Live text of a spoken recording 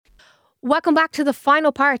Welcome back to the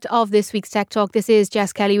final part of this week's Tech Talk. This is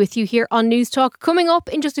Jess Kelly with you here on News Talk. Coming up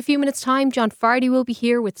in just a few minutes' time, John Fardy will be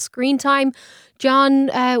here with Screen Time. John,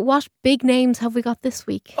 what big names have we got this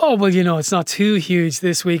week? Oh, well, it's not too huge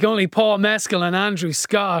this week. Only Paul Mescal and Andrew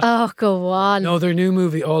Scott. Oh, go on. No, their new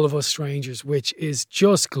movie, All of Us Strangers, which is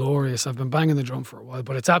just glorious. I've been banging the drum for a while,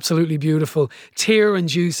 but it's absolutely beautiful.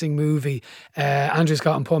 Tear-inducing movie. Andrew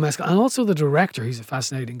Scott and Paul Mescal. And also the director, he's a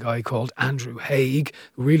fascinating guy called Andrew Haig.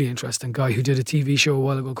 Really interesting guy who did a TV show a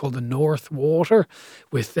while ago called The North Water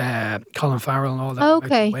with Colin Farrell and all that.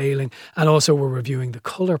 Okay. Wailing. And also we're reviewing The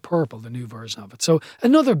Colour Purple, the new version of it. So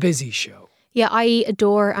another busy show. Yeah, I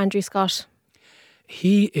adore Andrew Scott.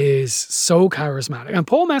 He is so charismatic. And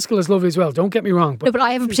Paul Mescal is lovely as well, don't get me wrong. But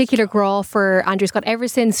I have a particular graw for Andrew Scott ever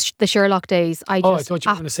since the Sherlock days. I thought you were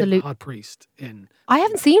going to say The Hot Priest in... I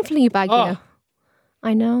haven't seen Fleabag yet.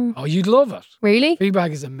 I know. Oh, you'd love it. Really? Fleabag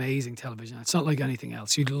is amazing television. It's not like anything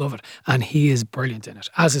else. You'd love it. And he is brilliant in it,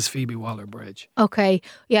 as is Phoebe Waller-Bridge. Okay.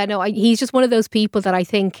 Yeah, no, he's just one of those people that I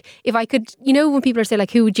think, if I could, when people are saying, like,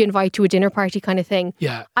 who would you invite to a dinner party kind of thing?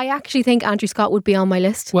 Yeah. I actually think Andrew Scott would be on my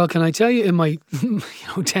list. Well, can I tell you in my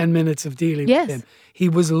 10 minutes of dealing with him, he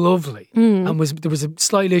was lovely. And there was a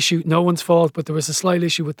slight issue, no one's fault, but there was a slight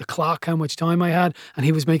issue with the clock, how much time I had, and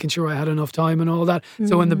he was making sure I had enough time and all that.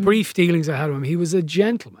 So in the brief dealings I had with him, he was a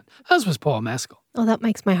gentleman, as was Paul Mescal. Oh, that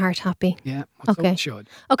makes my heart happy. Yeah, well, okay. So it should.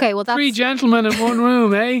 Okay, well that's... 3 gentlemen in one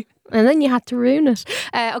room, eh? And then you had to ruin it.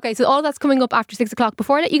 Okay, so all that's coming up after 6 o'clock.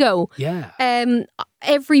 Before I let you go,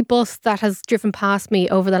 every bus that has driven past me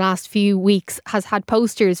over the last few weeks has had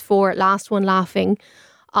posters for Last One Laughing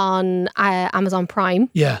on Amazon Prime.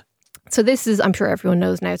 Yeah. So this is, I'm sure everyone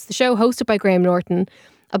knows now, it's the show hosted by Graham Norton.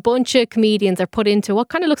 A bunch of comedians are put into what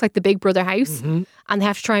kind of looks like the Big Brother house, and they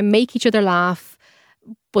have to try and make each other laugh,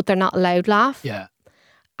 but they're not allowed laugh. Yeah.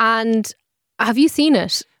 And have you seen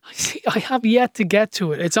it? I have yet to get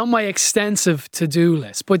to it. It's on my extensive to-do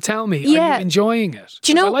list. But tell me, are you enjoying it?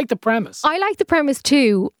 Do you know, I like the premise. I like the premise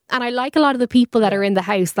too. And I like a lot of the people that are in the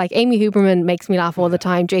house. Like Amy Huberman makes me laugh all the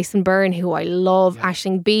time. Jason Byrne, who I love.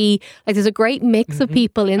 Aisling B. Like there's a great mix of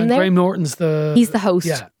people in there. Graham Norton's He's the host.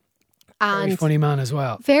 Yeah. And very funny man as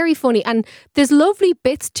well. Very funny. And there's lovely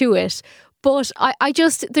bits to it. But I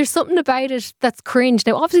just, there's something about it that's cringe.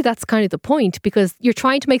 Now, obviously, that's kind of the point because you're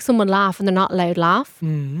trying to make someone laugh and they're not allowed laugh.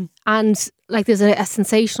 And like there's a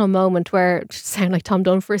sensational moment where, sound like Tom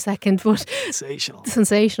Dunn for a second, but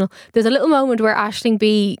sensational. There's a little moment where Aisling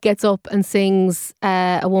B gets up and sings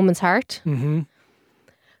A Woman's Heart.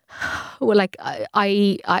 Well, like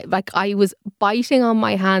I was biting on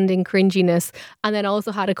my hand in cringiness, and then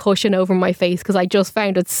also had a cushion over my face because I just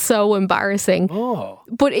found it so embarrassing. Oh,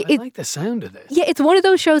 but I like the sound of this. Yeah, it's one of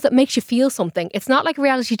those shows that makes you feel something. It's not like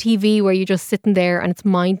reality TV where you're just sitting there and it's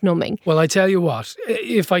mind numbing. Well, I tell you what,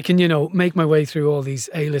 if I can, make my way through all these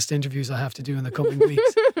A-list interviews I have to do in the coming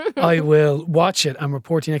weeks, I will watch it and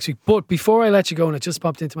report to you next week. But before I let you go, and it just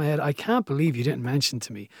popped into my head, I can't believe you didn't mention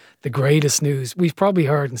to me the greatest news we've probably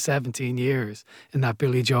heard in 17 years, in that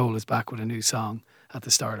Billy Joel is back with a new song at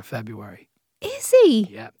the start of February. Is he?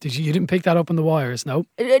 Yeah. You didn't pick that up on the wires, no?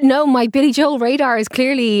 No, my Billy Joel radar is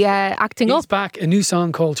clearly acting up. He's back, a new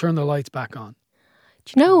song called Turn the Lights Back On.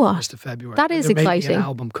 Do you know what? 1st of February. That is exciting. An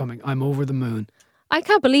album coming. I'm over the moon. I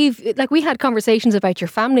can't believe, like we had conversations about your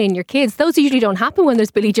family and your kids. Those usually don't happen when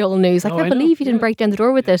there's Billy Joel news. I can't believe you didn't break down the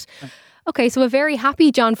door with it. Okay, so a very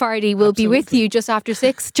happy John Fardy will be with you just after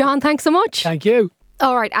 6. John, thanks so much. Thank you.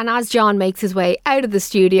 All right, and as John makes his way out of the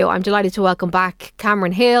studio, I'm delighted to welcome back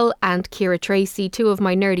Cameron Hill and Ciara Tracy, 2 of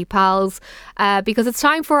my nerdy pals, because it's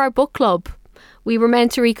time for our book club. We were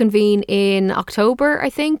meant to reconvene in October, I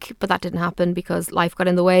think, but that didn't happen because life got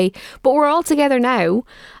in the way. But we're all together now,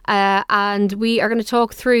 and we are going to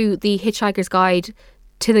talk through the Hitchhiker's Guide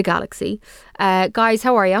to the Galaxy. Guys,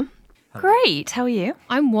 how are you? Great, how are you?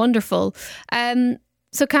 I'm wonderful.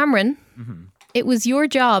 So Cameron, it was your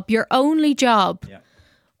job, your only job,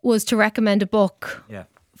 was to recommend a book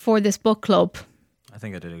for this book club. I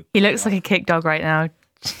think I did. He looks like a kick dog right now.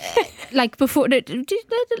 Like before,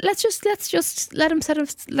 let's just let him set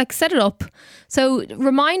it up. So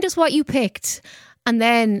remind us what you picked, and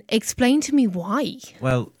then explain to me why.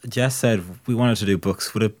 Well, Jess said we wanted to do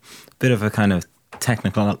books with a bit of a kind of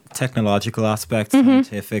technological aspect,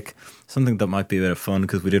 scientific, something that might be a bit of fun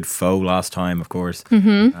because we did Faux last time, of course.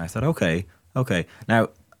 And I said, okay. Now,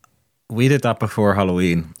 we did that before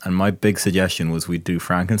Halloween, and my big suggestion was we'd do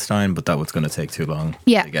Frankenstein, but that was going to take too long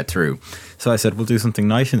to get through. So I said, we'll do something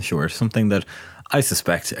nice and short, something that I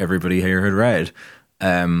suspect everybody here had read,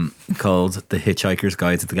 called The Hitchhiker's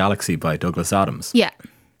Guide to the Galaxy by Douglas Adams. Yeah.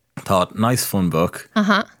 Thought, nice, fun book.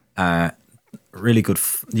 really good.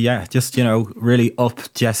 Just really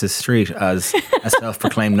up Jess's street as a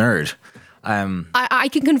self-proclaimed nerd. I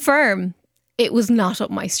can confirm it was not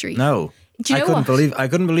up my street. No. Do you know I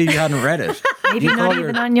couldn't believe you hadn't read it. Maybe not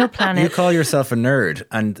even on your planet. You call yourself a nerd,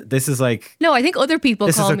 and this is like... No, I think other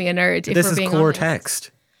people call me a nerd, if we're being core honest.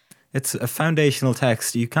 text. It's a foundational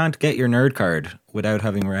text. You can't get your nerd card without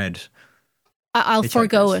having read... I'll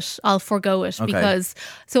forgo it. Okay. Because...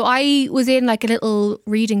 So I was in like a little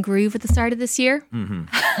reading groove at the start of this year. Mm-hmm.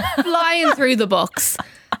 Flying through the books.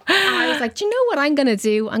 And I was like, do you know what I'm going to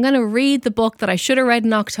do? I'm going to read the book that I should have read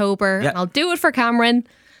in October. Yeah. And I'll do it for Cameron.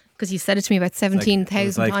 Because you said it to me about 17,000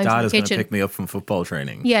 times Dad in the is going to kitchen. pick me up from football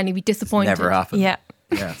training. Yeah, and he'd be disappointed. Never happened. Yeah.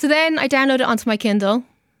 So then I downloaded it onto my Kindle.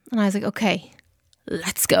 And I was like, okay,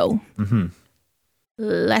 let's go. Mm-hmm.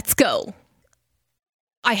 Let's go.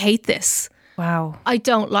 I hate this. Wow. I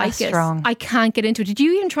don't like That's it. strong. I can't get into it. Did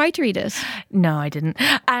you even try to read it? No, I didn't.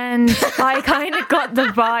 And I kind of got the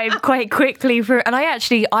vibe quite quickly and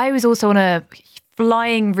I was also on a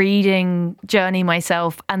flying reading journey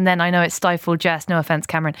myself, and then I know it stifled Jess, no offense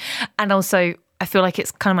Cameron, and also I feel like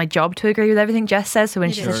it's kind of my job to agree with everything Jess says, so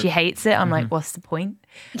when she says she hates it, I'm like, what's the point?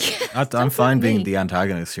 I'm fine being the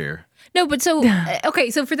antagonist here. No, but so,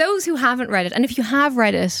 okay, so for those who haven't read it, and if you have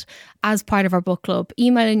read it as part of our book club,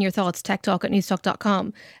 email in your thoughts,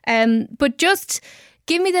 techtalk@newstalk.com. But just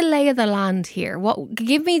give me the lay of the land here.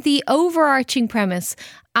 Give me the overarching premise,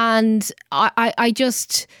 and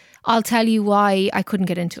I'll tell you why I couldn't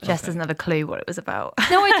get into it. Jess doesn't have a clue what it was about.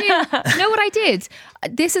 No, I do. Know what I did?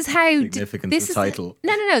 This is how... Significance of title.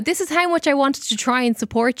 No. This is how much I wanted to try and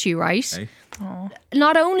support you, right? Okay.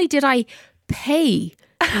 Not only did I pay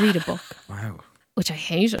to read a book... Wow. Which I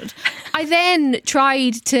hated. I then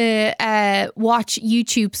tried to watch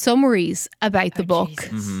YouTube summaries about the book.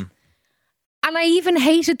 Mm-hmm. And I even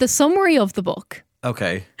hated the summary of the book.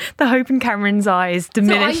 Okay. The hope in Cameron's eyes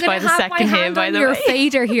diminished by the second here, by the way. I'm going to have my hand on your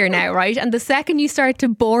fader here now, right? And the second you start to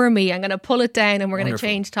bore me, I'm going to pull it down and we're going to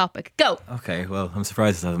change topic. Go. Okay, well, I'm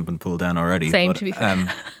surprised it hasn't been pulled down already. Same, to be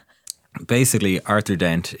fair. Basically, Arthur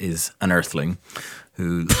Dent is an earthling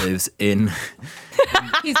who lives in...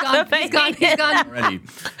 He's gone. already.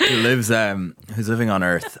 Who's living on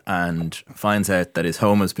Earth and finds out that his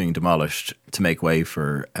home is being demolished to make way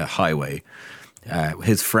for a highway.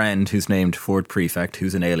 His friend, who's named Ford Prefect,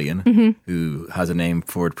 who's an alien, who has a name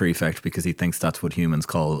Ford Prefect because he thinks that's what humans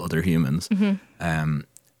call other humans,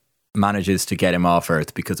 manages to get him off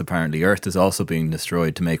Earth because apparently Earth is also being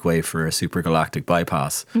destroyed to make way for a supergalactic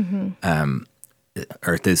bypass.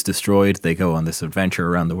 Earth is destroyed. They go on this adventure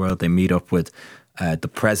around the world. They meet up with the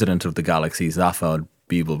president of the galaxy, Zaphod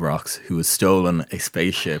Beeblebrox, who has stolen a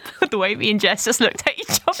spaceship. The way me and Jess just looked at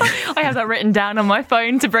each other. I have that written down on my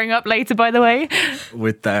phone to bring up later, by the way.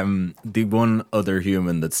 With the one other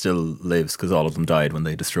human that still lives, because all of them died when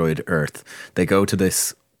they destroyed Earth. They go to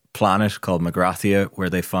this planet called Magrathia, where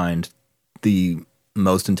they find the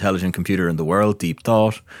most intelligent computer in the world, Deep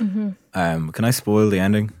Thought. Can I spoil the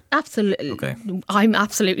ending? Absolutely. Okay. I'm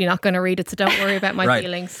absolutely not going to read it, so don't worry about my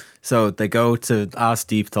feelings. So they go to ask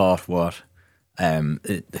Deep Thought what...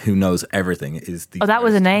 who knows everything is the that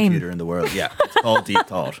was a name computer in the world. Yeah, it's called Deep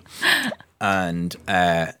Thought, and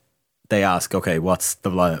they ask, okay, what's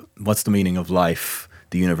the meaning of life,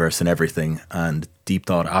 the universe, and everything? And Deep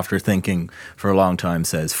Thought, after thinking for a long time,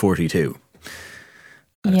 says 42.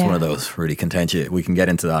 And it's one of those really contentious. We can get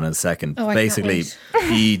into that in a second. Basically,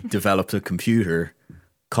 he developed a computer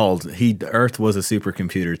called Earth was a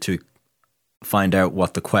supercomputer to find out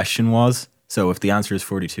what the question was. So if the answer is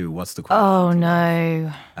 42, what's the question? Oh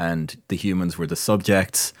no. And the humans were the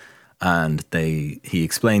subjects, and he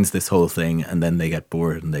explains this whole thing, and then they get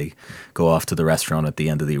bored and they go off to the restaurant at the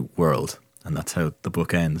end of the world, and that's how the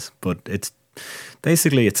book ends. But it's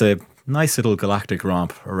a nice little galactic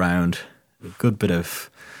romp around, a good bit of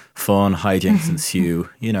fun, hijinks ensue.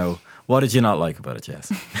 What did you not like about it,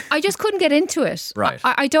 Jess? I just couldn't get into it. Right.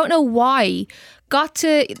 I don't know why. Got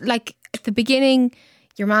to, like, at the beginning...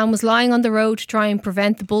 Your man was lying on the road to try and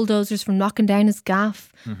prevent the bulldozers from knocking down his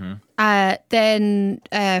gaff. Then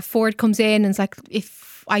Ford comes in and is like,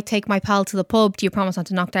 if I take my pal to the pub, do you promise not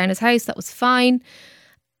to knock down his house? That was fine.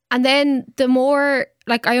 And then the more,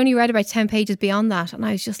 like, I only read about 10 pages beyond that, and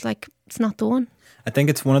I was just like, it's not the one. I think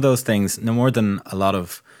it's one of those things, no more than a lot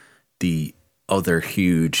of the other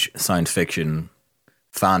huge science fiction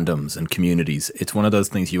fandoms and communities. It's one of those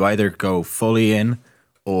things you either go fully in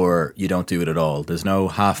or you don't do it at all. There's no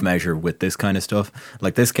half measure with this kind of stuff.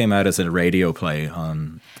 Like, this came out as a radio play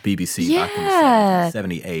on BBC back in the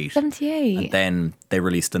 78. 78. And then they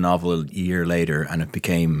released the novel a year later, and it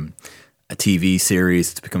became a TV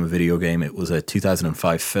series to become a video game. It was a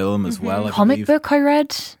 2005 film as well. I Comic believe. book I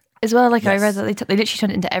read as well. Like I Yes. read that they literally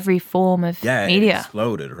turned it into every form of It media.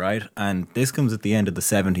 exploded, right? And this comes at the end of the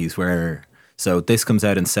 70s so this comes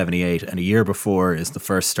out in 78, and a year before is the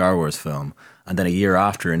first Star Wars film. And then a year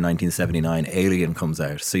after, in 1979, Alien comes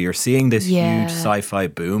out. So you're seeing this Yeah. huge sci-fi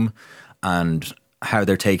boom and how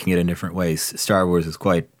they're taking it in different ways. Star Wars is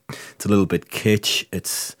it's a little bit kitsch.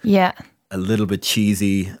 It's Yeah. a little bit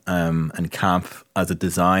cheesy and camp as a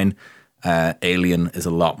design. Alien is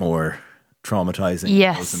a lot more traumatizing.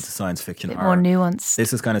 Yes. It goes into science fiction A bit horror. more nuanced.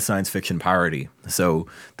 This is kind of science fiction parody. So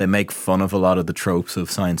they make fun of a lot of the tropes of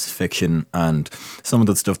science fiction and some of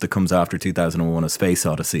the stuff that comes after 2001: A Space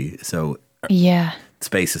Odyssey. So Yeah.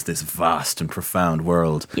 space is this vast and profound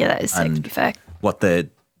world. Yeah, that is sick, to And be fair. what the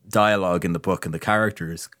dialogue in the book and the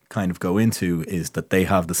characters kind of go into is that they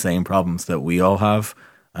have the same problems that we all have.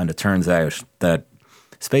 And it turns out that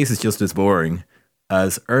space is just as boring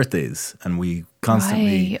as Earth is. And we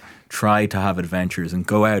constantly Right. try to have adventures and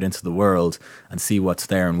go out into the world and see what's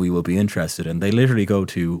there, and we will be interested. And they literally go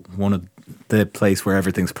to one of the place where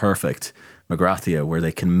everything's perfect, Magrathia, where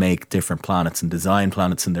they can make different planets and design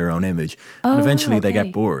planets in their own image. And eventually they okay.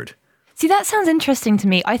 get bored. See, that sounds interesting to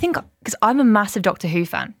me. I think because I'm a massive Doctor Who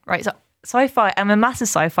fan, right? So sci-fi, I'm a massive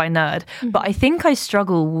sci-fi nerd, but I think I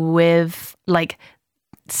struggle with like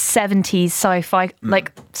 70s sci-fi.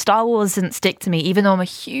 Like Star Wars didn't stick to me, even though I'm a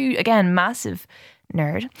huge, again, massive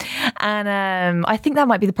nerd. And I think that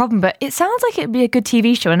might be the problem, but it sounds like it'd be a good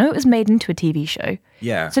TV show. I know it was made into a TV show.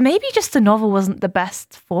 Yeah. So maybe just the novel wasn't the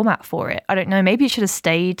best format for it. I don't know. Maybe it should have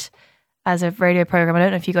stayed as a radio program. I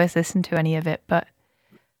don't know if you guys listened to any of it, but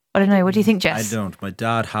I don't know. What do you think, Jess? I don't. My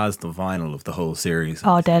dad has the vinyl of the whole series.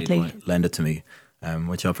 Oh, He deadly. might lend it to me,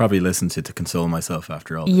 which I'll probably listen to console myself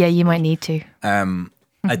after all. Yeah, you might need to.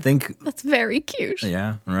 I think, That's very cute.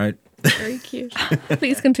 yeah, right. Very cute.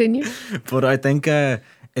 Please continue. But I think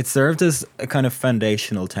it served as a kind of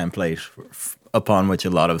foundational template upon which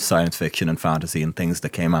a lot of science fiction and fantasy and things that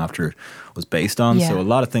came after it was based on. Yeah. So a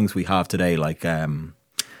lot of things we have today, like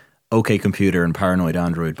OK Computer and Paranoid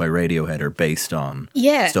Android by Radiohead, are based on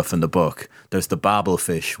stuff in the book. There's the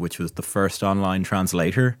Babelfish, which was the first online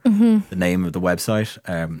translator. The name of the website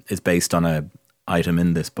is based on a item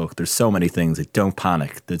in this book. There's so many things. Like Don't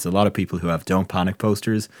Panic. There's a lot of people who have Don't Panic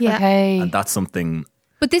posters. Yeah. Okay. And that's something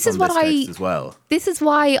But this is from what this text as well. This is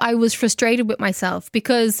why I was frustrated with myself,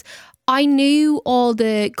 because I knew all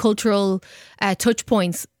the cultural touch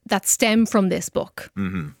points that stem from this book.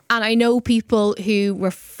 And I know people who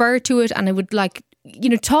refer to it and I would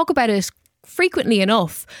talk about it frequently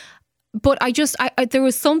enough. But I there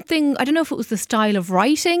was something, I don't know if it was the style of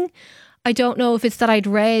writing. I don't know if it's that I'd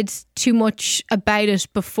read too much about it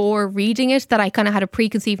before reading it, that I kind of had a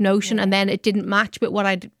preconceived notion and then it didn't match with what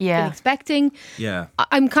I'd been expecting. Yeah.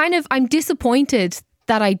 I'm disappointed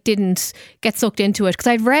that I didn't get sucked into it, because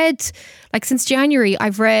I'd read, since January,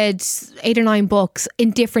 I've read 8 or 9 books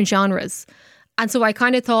in different genres. And so I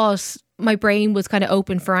kind of thought my brain was kind of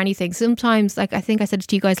open for anything. Sometimes, I think I said it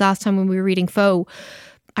to you guys last time when we were reading Foe,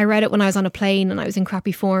 I read it when I was on a plane and I was in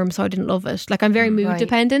crappy form, so I didn't love it. I'm very mood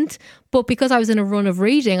dependent, but because I was in a run of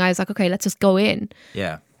reading, I was like, okay, let's just go in.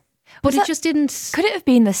 Yeah. But it just didn't. Could it have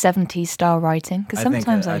been the 70s style writing? Because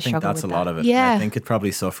sometimes I think struggle that's with a lot of it. Yeah. I think it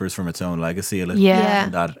probably suffers from its own legacy a little Yeah. bit.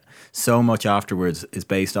 And that so much afterwards is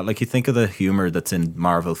based on, you think of the humor that's in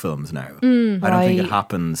Marvel films now. I don't think it Right.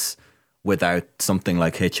 happens without something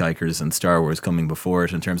like Hitchhikers and Star Wars coming before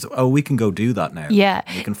it, in terms of, we can go do that now. Yeah.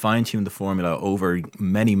 We can fine tune the formula over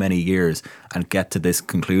many, many years and get to this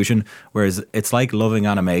conclusion. Whereas it's like loving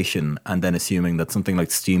animation and then assuming that something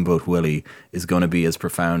like Steamboat Willie is going to be as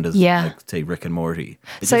profound as, say, Rick and Morty.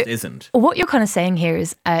 It just isn't. What you're kind of saying here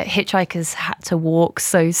is Hitchhikers had to walk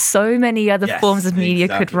so many other Yes, forms of media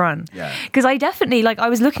could exactly. run. Yeah. Because I definitely, I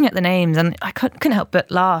was looking at the names and I couldn't help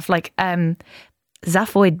but laugh.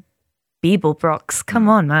 Zaphoid Beeblebrox, come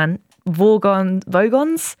on, man.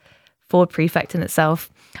 Vogons, Ford Prefect in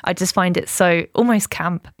itself. I just find it so almost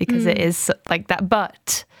camp, because it is like that.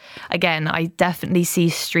 But again, I definitely see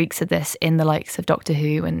streaks of this in the likes of Doctor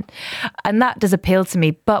Who, and that does appeal to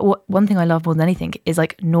me. But one thing I love more than anything is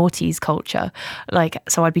noughties culture.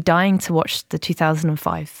 So I'd be dying to watch the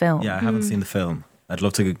 2005 film. Yeah, I haven't seen the film. I'd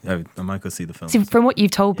love to. I might go see the film. See, from what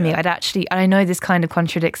you've told me, I'd actually, and I know this kind of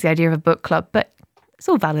contradicts the idea of a book club, but it's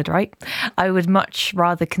all valid, right? I would much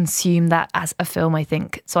rather consume that as a film, I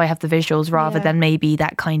think. So I have the visuals rather than maybe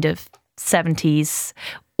that kind of 70s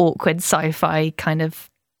awkward sci-fi kind of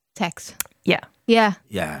text. Yeah. Yeah.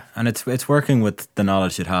 Yeah, and it's working with the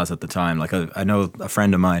knowledge it has at the time. I know a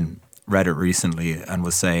friend of mine read it recently and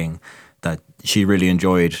was saying that she really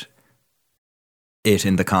enjoyed it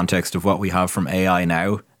in the context of what we have from AI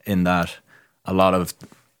now, in that a lot of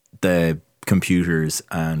the computers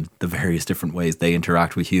and the various different ways they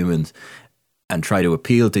interact with humans and try to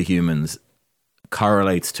appeal to humans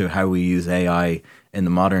correlates to how we use AI in the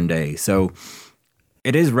modern day. So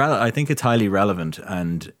it is I think it's highly relevant,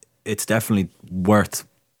 and it's definitely worth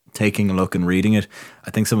taking a look and reading it.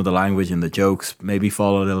 I think some of the language and the jokes maybe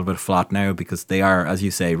fall a little bit flat now because they are, as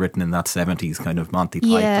you say, written in that 70s kind of Monty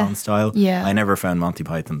Python style. Yeah. I never found Monty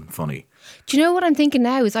Python funny. Do you know what I'm thinking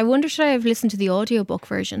now is I wonder should I have listened to the audiobook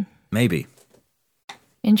version? Maybe.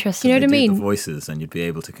 Interesting. You know what I They do mean? the voices and you'd be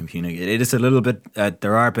able to communicate. It is a little bit,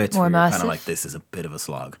 there are bits More where you're kind immersive. of like, this is a bit of a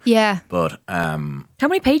slog. Yeah. But How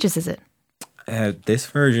many pages is it? this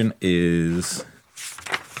version is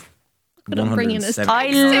I'm bringing this-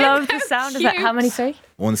 179. I love the sound of that. How many, sorry?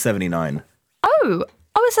 179. Oh,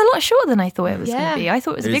 it's a lot shorter than I thought it was going Yeah. to be. I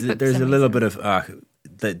thought it was a big book. for There's some a little reason. bit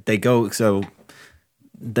of, they go, so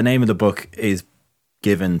the name of the book is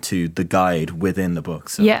given to the guide within the book.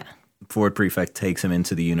 So Yeah. Ford Prefect takes him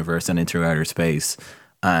into the universe and into outer space,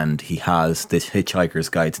 and he has this Hitchhiker's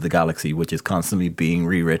Guide to the Galaxy, which is constantly being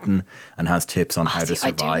rewritten and has tips on how to See,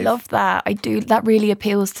 I survive. do love that. I do. That really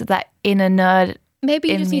appeals to that inner nerd. Maybe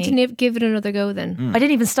you in just need to me. give it another go then. I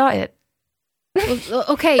didn't even start it. Well,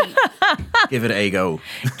 okay, Give it a go.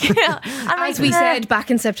 as we said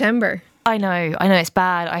back in September. I know it's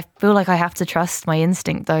bad. I feel like I have to trust my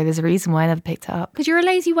instinct, though. There's a reason why I never picked it up. Because you're a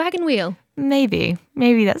lazy wagon wheel. Maybe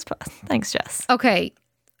that's. Thanks, Jess. Okay.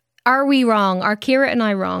 Are we wrong? Are Ciara and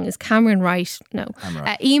I wrong? Is Cameron right? No. I'm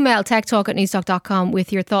right. Email techtalk@newstalk.com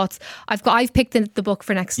with your thoughts. I've picked the book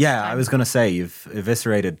for next Yeah, time. I was going to say, you've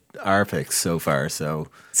eviscerated our picks so far, so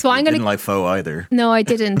So I'm you going didn't to... like Foe either. No, I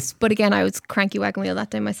didn't. But again, I was cranky wagon wheel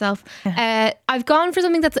that day myself. I've gone for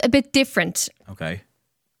something that's a bit different. Okay.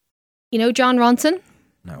 You know Jon Ronson?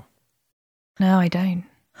 No. No, I don't.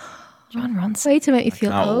 Jon Ronson. Way to make me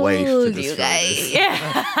feel can't old, wait to you destroy guys. this.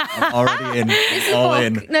 Yeah. I'm already in. All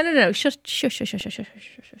in. No. Shush.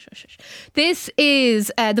 This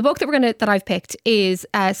is the book that I've picked is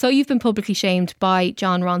So You've Been Publicly Shamed by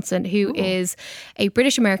Jon Ronson, who is a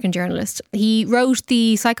British American journalist. He wrote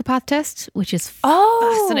The Psychopath Test, which is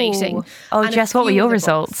fascinating. Oh, And a Jess, what were few your other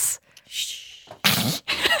results?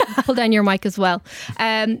 Pull down your mic as well.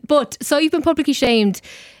 But So You've Been Publicly Shamed.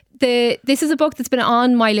 This is a book that's been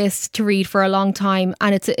on my list to read for a long time,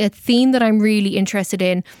 and it's a theme that I'm really interested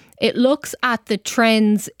in. It looks at the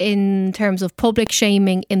trends in terms of public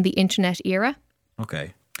shaming in the internet era.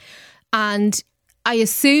 Okay. And I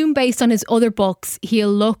assume based on his other books,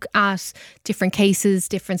 he'll look at different cases,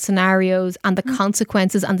 different scenarios, and the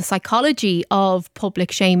consequences and the psychology of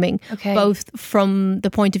public shaming, Okay. both from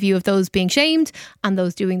the point of view of those being shamed and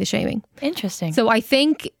those doing the shaming. Interesting. So I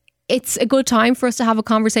think it's a good time for us to have a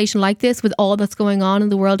conversation like this with all that's going on in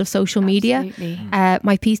the world of social media. Absolutely.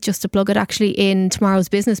 My piece, just to plug it, actually in tomorrow's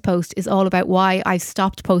business post is all about why I've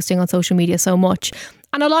stopped posting on social media so much.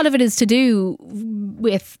 And a lot of it is to do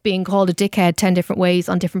with being called a dickhead 10 different ways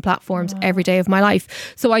on different platforms every day of my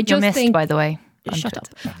life. So I You're just missed, think... by the way. Shut up.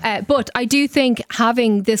 But I do think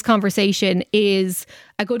having this conversation is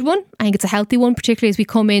a good one. I think it's a healthy one, particularly as we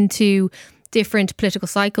come into different political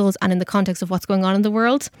cycles and in the context of what's going on in the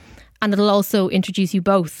world. And it'll also introduce you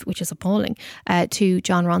both, which is appalling, to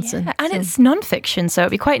Jon Ronson. Yeah, and it's non-fiction, so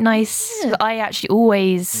it'd be quite nice. I actually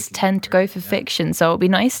always tend to go for fiction, so it'd be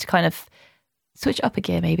nice to kind of switch up a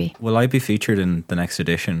gear, maybe. Will I be featured in the next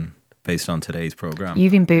edition based on today's programme?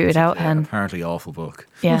 You've been booted out, Hen. Apparently awful book.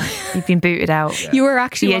 Yeah, you've been booted out. You were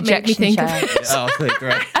actually The what made me ejection think chair. of it. Oh, okay,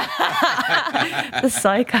 great. The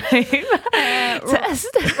psycho test.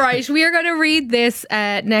 Right, we are going to read this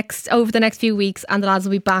over the next few weeks, and the lads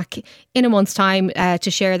will be back in a month's time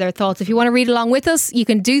to share their thoughts. If you want to read along with us, you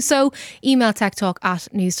can do so. Email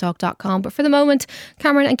techtalk@newstalk.com. But for the moment,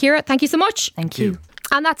 Cameron and Ciara, thank you so much. Thank you.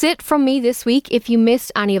 And that's it from me this week. If you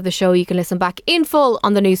missed any of the show, you can listen back in full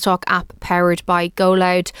on the Newstalk app powered by Go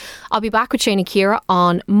Loud. I'll be back with Shane and Ciara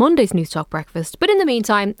on Monday's Newstalk Breakfast. But in the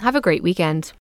meantime, have a great weekend.